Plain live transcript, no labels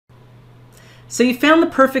So you found the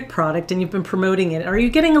perfect product and you've been promoting it. Are you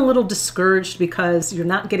getting a little discouraged because you're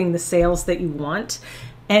not getting the sales that you want?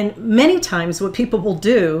 And many times what people will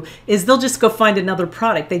do is they'll just go find another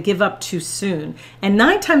product. They give up too soon. And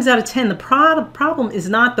 9 times out of 10, the problem is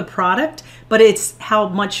not the product, but it's how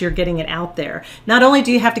much you're getting it out there. Not only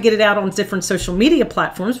do you have to get it out on different social media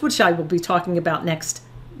platforms, which I will be talking about next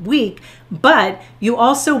week, but you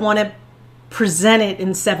also want to present it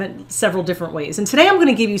in several different ways. And today I'm going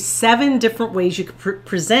to give you 7 different ways you can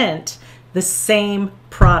present the same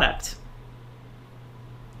product.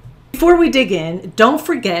 Before we dig in, don't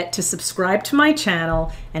forget to subscribe to my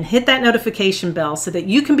channel and hit that notification bell so that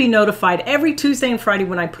you can be notified every Tuesday and Friday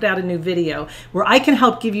when I put out a new video where I can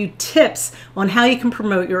help give you tips on how you can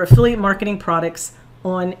promote your affiliate marketing products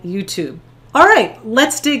on YouTube. All right,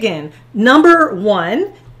 let's dig in. Number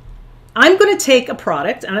 1, I'm going to take a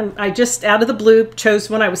product, and I just out of the blue chose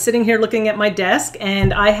one. I was sitting here looking at my desk,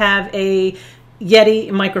 and I have a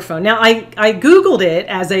Yeti microphone. Now, I Googled it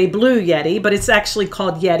as a Blue Yeti, but it's actually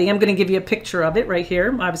called Yeti. I'm going to give you a picture of it right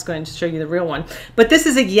here. I was going to show you the real one. But this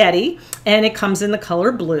is a Yeti, and it comes in the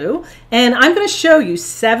color blue. And I'm going to show you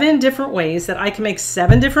 7 different ways that I can make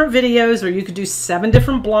 7 different videos, or you could do 7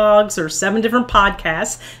 different blogs or 7 different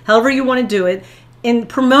podcasts, however you want to do it, and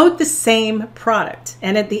promote the same product.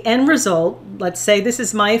 And at the end result, let's say this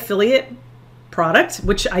is my affiliate product,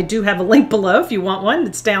 which I do have a link below if you want one.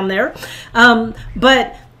 It's down there.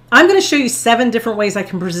 But I'm going to show you 7 different ways I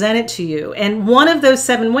can present it to you. And one of those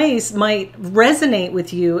 7 ways might resonate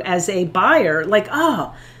with you as a buyer, like,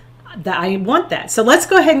 oh, I want that. So let's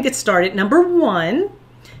go ahead and get started. Number 1,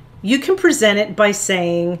 you can present it by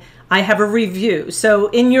saying, I have a review. So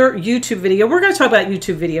in your YouTube video, we're going to talk about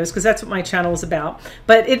YouTube videos because that's what my channel is about,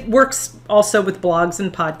 but it works also with blogs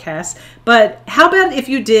and podcasts. But how about if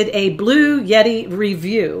you did a Blue Yeti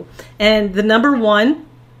review? And the number 1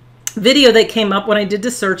 video that came up when I did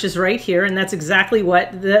the search is right here, and that's exactly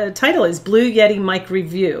what the title is, Blue Yeti Mic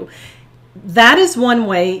Review. That is one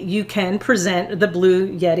way you can present the Blue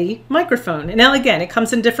Yeti microphone. And now again, it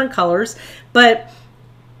comes in different colors, but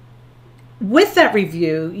with that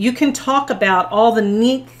review, you can talk about all the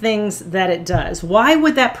neat things that it does. Why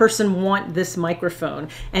would that person want this microphone?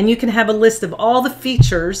 And you can have a list of all the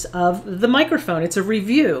features of the microphone. It's a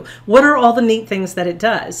review. What are all the neat things that it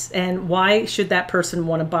does? And why should that person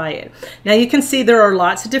want to buy it? Now you can see there are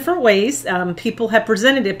lots of different ways people have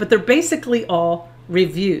presented it, but they're basically all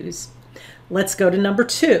reviews. Let's go to number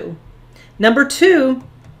 2. Number 2,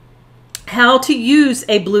 how to use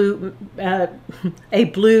a Blue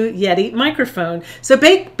Yeti microphone. So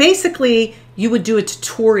basically, you would do a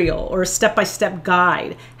tutorial or a step-by-step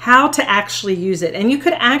guide how to actually use it. And you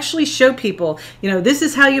could actually show people, this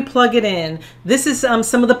is how you plug it in. This is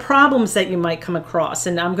some of the problems that you might come across.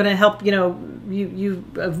 And I'm going to help, you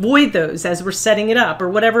avoid those as we're setting it up or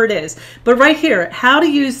whatever it is. But right here, how to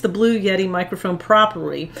use the Blue Yeti microphone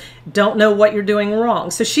properly. Don't know what you're doing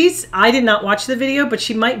wrong. So I did not watch the video, but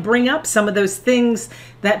she might bring up some of those things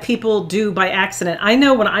that people do by accident. I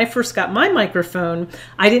know when I first got my microphone,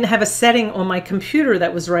 I didn't have a setting on my computer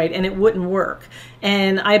that was right, and it wouldn't work.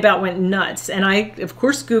 And I about went nuts. And I, of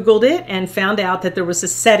course, Googled it and found out that there was a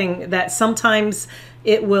setting that sometimes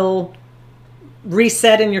it will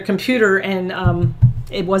reset in your computer, and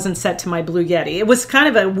it wasn't set to my Blue Yeti. It was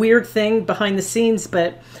kind of a weird thing behind the scenes,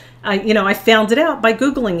 but I found it out by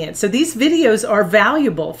Googling it. So these videos are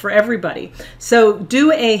valuable for everybody. So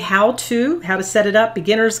do a how to set it up,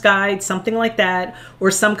 beginner's guide, something like that,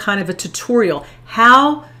 or some kind of a tutorial.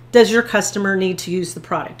 How does your customer need to use the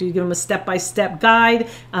product? Do you give them a step-by-step guide?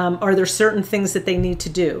 Are there certain things that they need to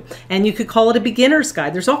do? And you could call it a beginner's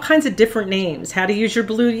guide. There's all kinds of different names. How to use your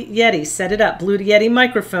Blue Yeti, set it up, Blue Yeti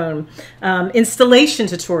microphone, installation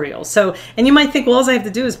tutorial. So, and you might think, well, all I have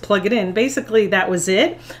to do is plug it in. Basically, that was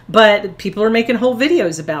it. But people are making whole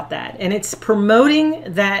videos about that. And it's promoting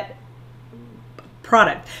that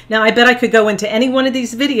product. Now, I bet I could go into any one of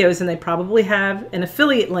these videos and they probably have an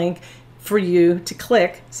affiliate link for you to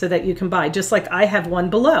click so that you can buy, just like I have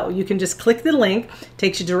one below. You can just click the link,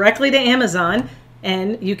 takes you directly to Amazon,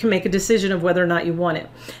 and you can make a decision of whether or not you want it.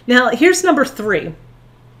 Now, here's number 3,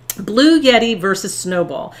 Blue Yeti versus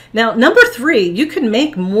Snowball. Now, number 3, you can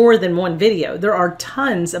make more than one video. There are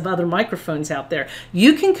tons of other microphones out there.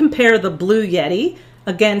 You can compare the Blue Yeti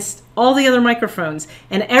against all the other microphones,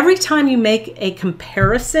 and every time you make a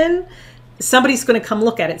comparison, somebody's going to come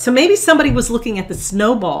look at it. So maybe somebody was looking at the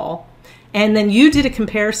Snowball, and then you did a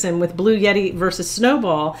comparison with Blue Yeti versus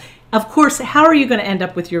Snowball, of course, how are you going to end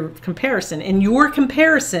up with your comparison? In your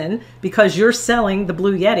comparison, because you're selling the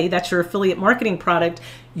Blue Yeti, that's your affiliate marketing product,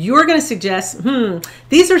 you're going to suggest,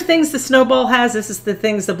 these are things the Snowball has, this is the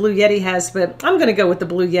things the Blue Yeti has, but I'm going to go with the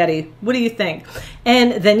Blue Yeti. What do you think?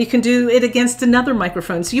 And then you can do it against another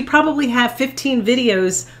microphone. So you probably have 15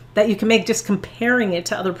 videos that you can make just comparing it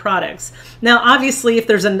to other products. Now, obviously, if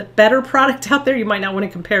there's a better product out there, you might not want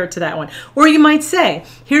to compare it to that one. Or you might say,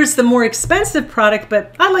 here's the more expensive product,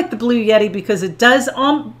 but I like the Blue Yeti because it does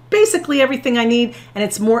basically everything I need and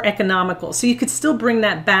it's more economical. So you could still bring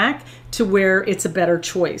that back to where it's a better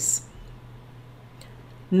choice.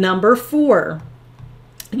 Number 4.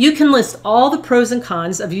 You can list all the pros and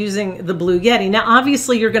cons of using the Blue Yeti. Now,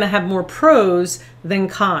 obviously, you're going to have more pros than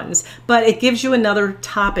cons, but it gives you another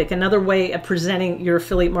topic, another way of presenting your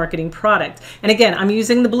affiliate marketing product. And again, I'm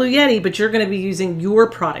using the Blue Yeti, but you're going to be using your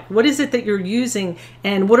product. What is it that you're using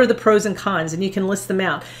and what are the pros and cons? And you can list them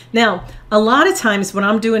out. Now, a lot of times when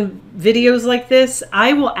I'm doing videos like this,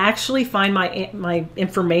 I will actually find my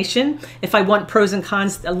information. If I want pros and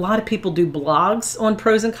cons, a lot of people do blogs on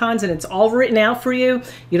pros and cons and it's all written out for you.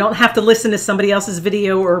 You don't have to listen to somebody else's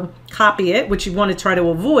video or copy it, which you want to try to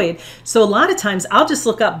avoid. So a lot of times I'll just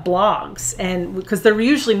look up blogs, and because they're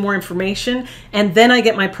usually more information, and then I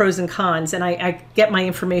get my pros and cons and I get my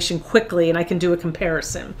information quickly and I can do a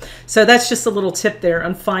comparison. So that's just a little tip there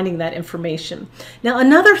on finding that information. Now,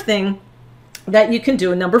 another thing that you can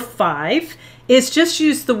do, number 5, is just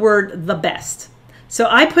use the word the best. So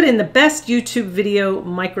I put in the best YouTube video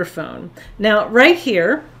microphone. Now, right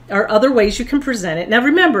here are other ways you can present it. Now,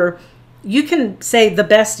 remember, you can say the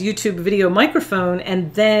best YouTube video microphone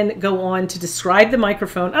and then go on to describe the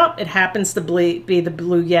microphone. Oh, it happens to be the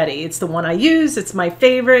Blue Yeti. It's the one I use. It's my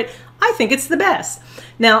favorite. I think it's the best.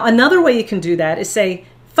 Now, another way you can do that is say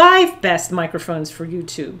 5 best microphones for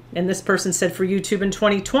YouTube. And this person said for YouTube in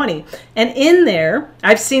 2020. And in there,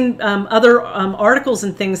 I've seen other articles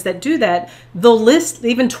and things that do that. They'll list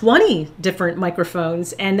even 20 different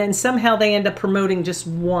microphones and then somehow they end up promoting just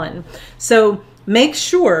one. So make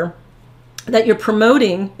sure that you're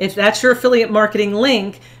promoting, if that's your affiliate marketing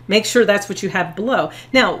link, make sure that's what you have below.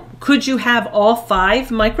 Now, could you have all 5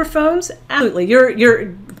 microphones? Absolutely.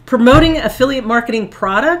 You're promoting affiliate marketing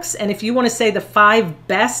products, and if you want to say the 5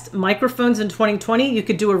 best microphones in 2020, you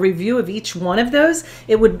could do a review of each one of those.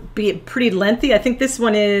 It would be pretty lengthy. I think this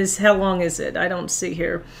one is, how long is it? I don't see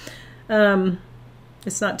here.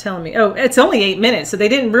 It's not telling me. Oh, it's only 8 minutes, so they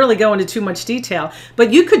didn't really go into too much detail.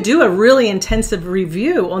 But you could do a really intensive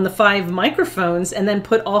review on the 5 microphones and then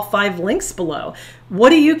put all 5 links below. What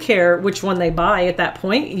do you care which one they buy at that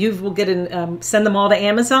point? You will get send them all to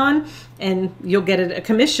Amazon and you'll get a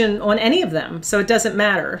commission on any of them. So it doesn't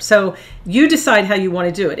matter. So you decide how you want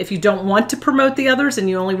to do it. If you don't want to promote the others and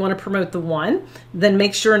you only want to promote the one, then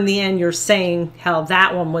make sure in the end you're saying how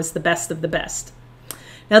that one was the best of the best.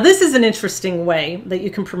 Now, this is an interesting way that you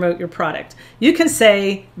can promote your product. You can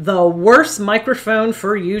say the worst microphone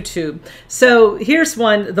for YouTube. So here's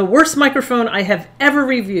one, the worst microphone I have ever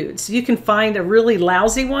reviewed. So you can find a really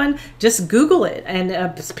lousy one, just Google it, and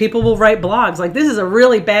people will write blogs like, this is a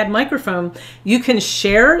really bad microphone. You can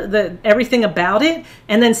share everything about it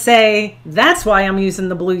and then say, that's why I'm using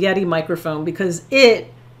the Blue Yeti microphone, because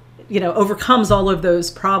it overcomes all of those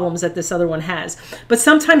problems that this other one has. But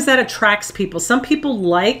sometimes that attracts people. Some people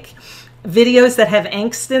like videos that have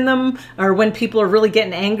angst in them, or when people are really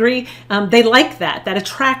getting angry. They like that. That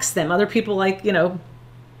attracts them. Other people like,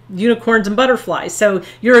 unicorns and butterflies. So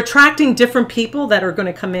you're attracting different people that are going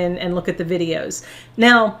to come in and look at the videos.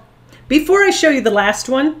 Now, before I show you the last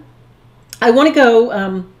one, I want to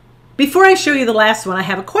go, before I show you the last one, I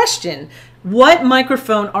have a question. What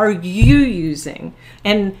microphone are you using?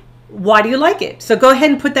 And why do you like it? So go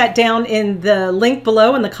ahead and put that down in the link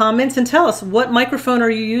below in the comments and tell us, what microphone are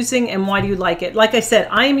you using and why do you like it? Like I said,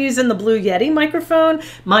 I am using the Blue Yeti microphone.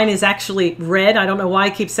 Mine is actually red. I don't know why I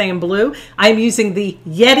keep saying blue. I'm using the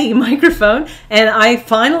Yeti microphone, and I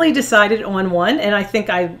finally decided on one, and I think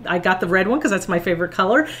I got the red one because that's my favorite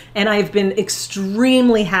color, and I've been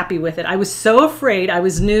extremely happy with it. I was so afraid. I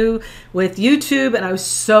was new with YouTube, and I was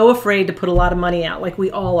so afraid to put a lot of money out, like we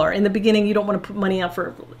all are. In the beginning, you don't want to put money out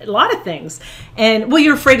for a lot of things, and well,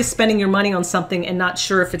 you're afraid of spending your money on something and not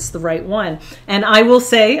sure if it's the right one. And I will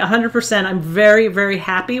say 100%, I'm very, very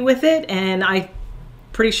happy with it, and I'm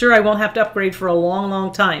pretty sure I won't have to upgrade for a long,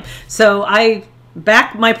 long time. So I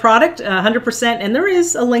back my product 100%, and there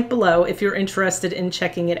is a link below if you're interested in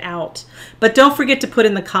checking it out. But don't forget to put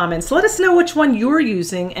in the comments, let us know which one you're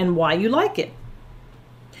using and why you like it.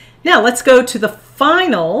 Now let's go to the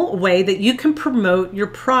final way that you can promote your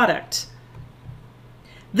product.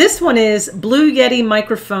 This one is Blue Yeti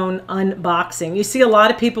microphone unboxing. You see a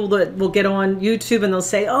lot of people that will get on YouTube and they'll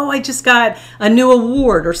say, oh, I just got a new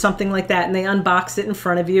award or something like that, and they unbox it in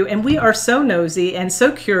front of you. And we are so nosy and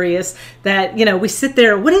so curious that, you know, we sit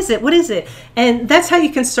there, what is it? What is it? And that's how you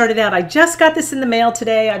can start it out. I just got this in the mail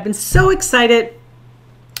today. I've been so excited.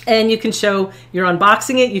 And you can show you're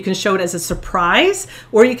unboxing it. You can show it as a surprise,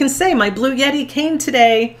 or you can say, my Blue Yeti came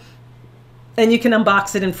today. And you can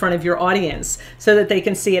unbox it in front of your audience so that they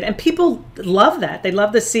can see it. And people love that. They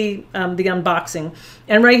love to see the unboxing.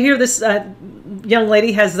 And right here, this young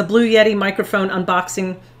lady has the Blue Yeti microphone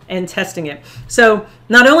unboxing and testing it. So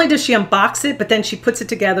not only does she unbox it, but then she puts it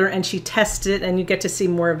together and she tests it, and you get to see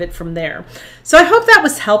more of it from there. So I hope that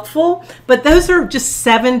was helpful, but those are just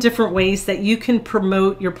 7 different ways that you can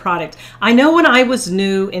promote your product. I know when I was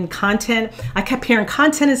new in content, I kept hearing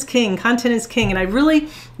content is king, and I really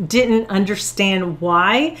didn't understand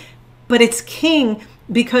why, but it's king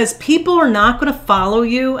because people are not going to follow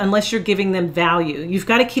you unless you're giving them value. You've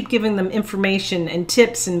got to keep giving them information and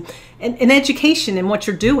tips and education in what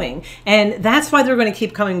you're doing. And that's why they're going to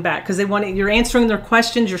keep coming back, because they want it, you're answering their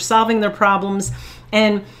questions, you're solving their problems,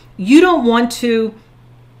 and you don't want to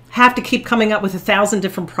have to keep coming up with 1,000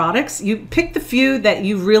 different products. You pick the few that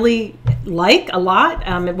you really like a lot,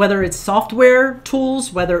 whether it's software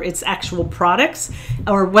tools, whether it's actual products,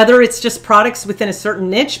 or whether it's just products within a certain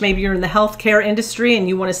niche. Maybe you're in the healthcare industry and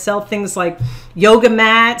you want to sell things like yoga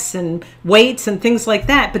mats and weights and things like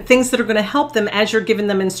that, but things that are going to help them as you're giving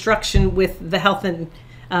them instruction with the health and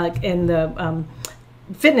the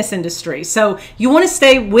fitness industry. So you want to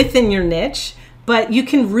stay within your niche, but you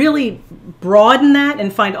can really broaden that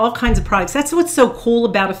and find all kinds of products. That's what's so cool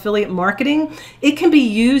about affiliate marketing. It can be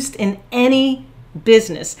used in any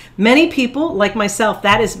business. Many people, like myself,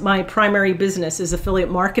 that is my primary business, is affiliate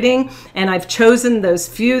marketing. And I've chosen those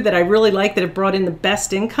few that I really like that have brought in the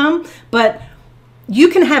best income. But you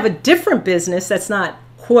can have a different business that's not,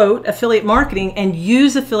 quote, affiliate marketing, and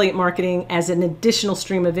use affiliate marketing as an additional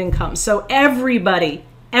stream of income. So everybody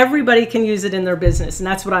can use it in their business. And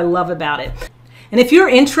that's what I love about it. And if you're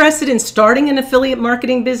interested in starting an affiliate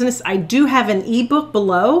marketing business, I do have an ebook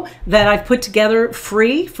below that I've put together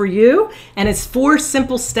free for you. And it's 4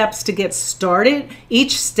 simple steps to get started.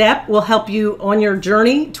 Each step will help you on your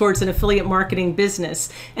journey towards an affiliate marketing business.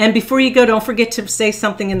 And before you go, don't forget to say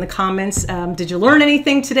something in the comments. Did you learn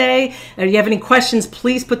anything today? Or do you have any questions?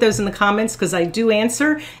 Please put those in the comments, because I do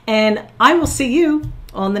answer. And I will see you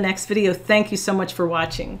on the next video. Thank you so much for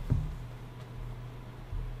watching.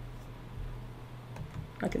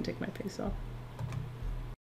 I can take my face off.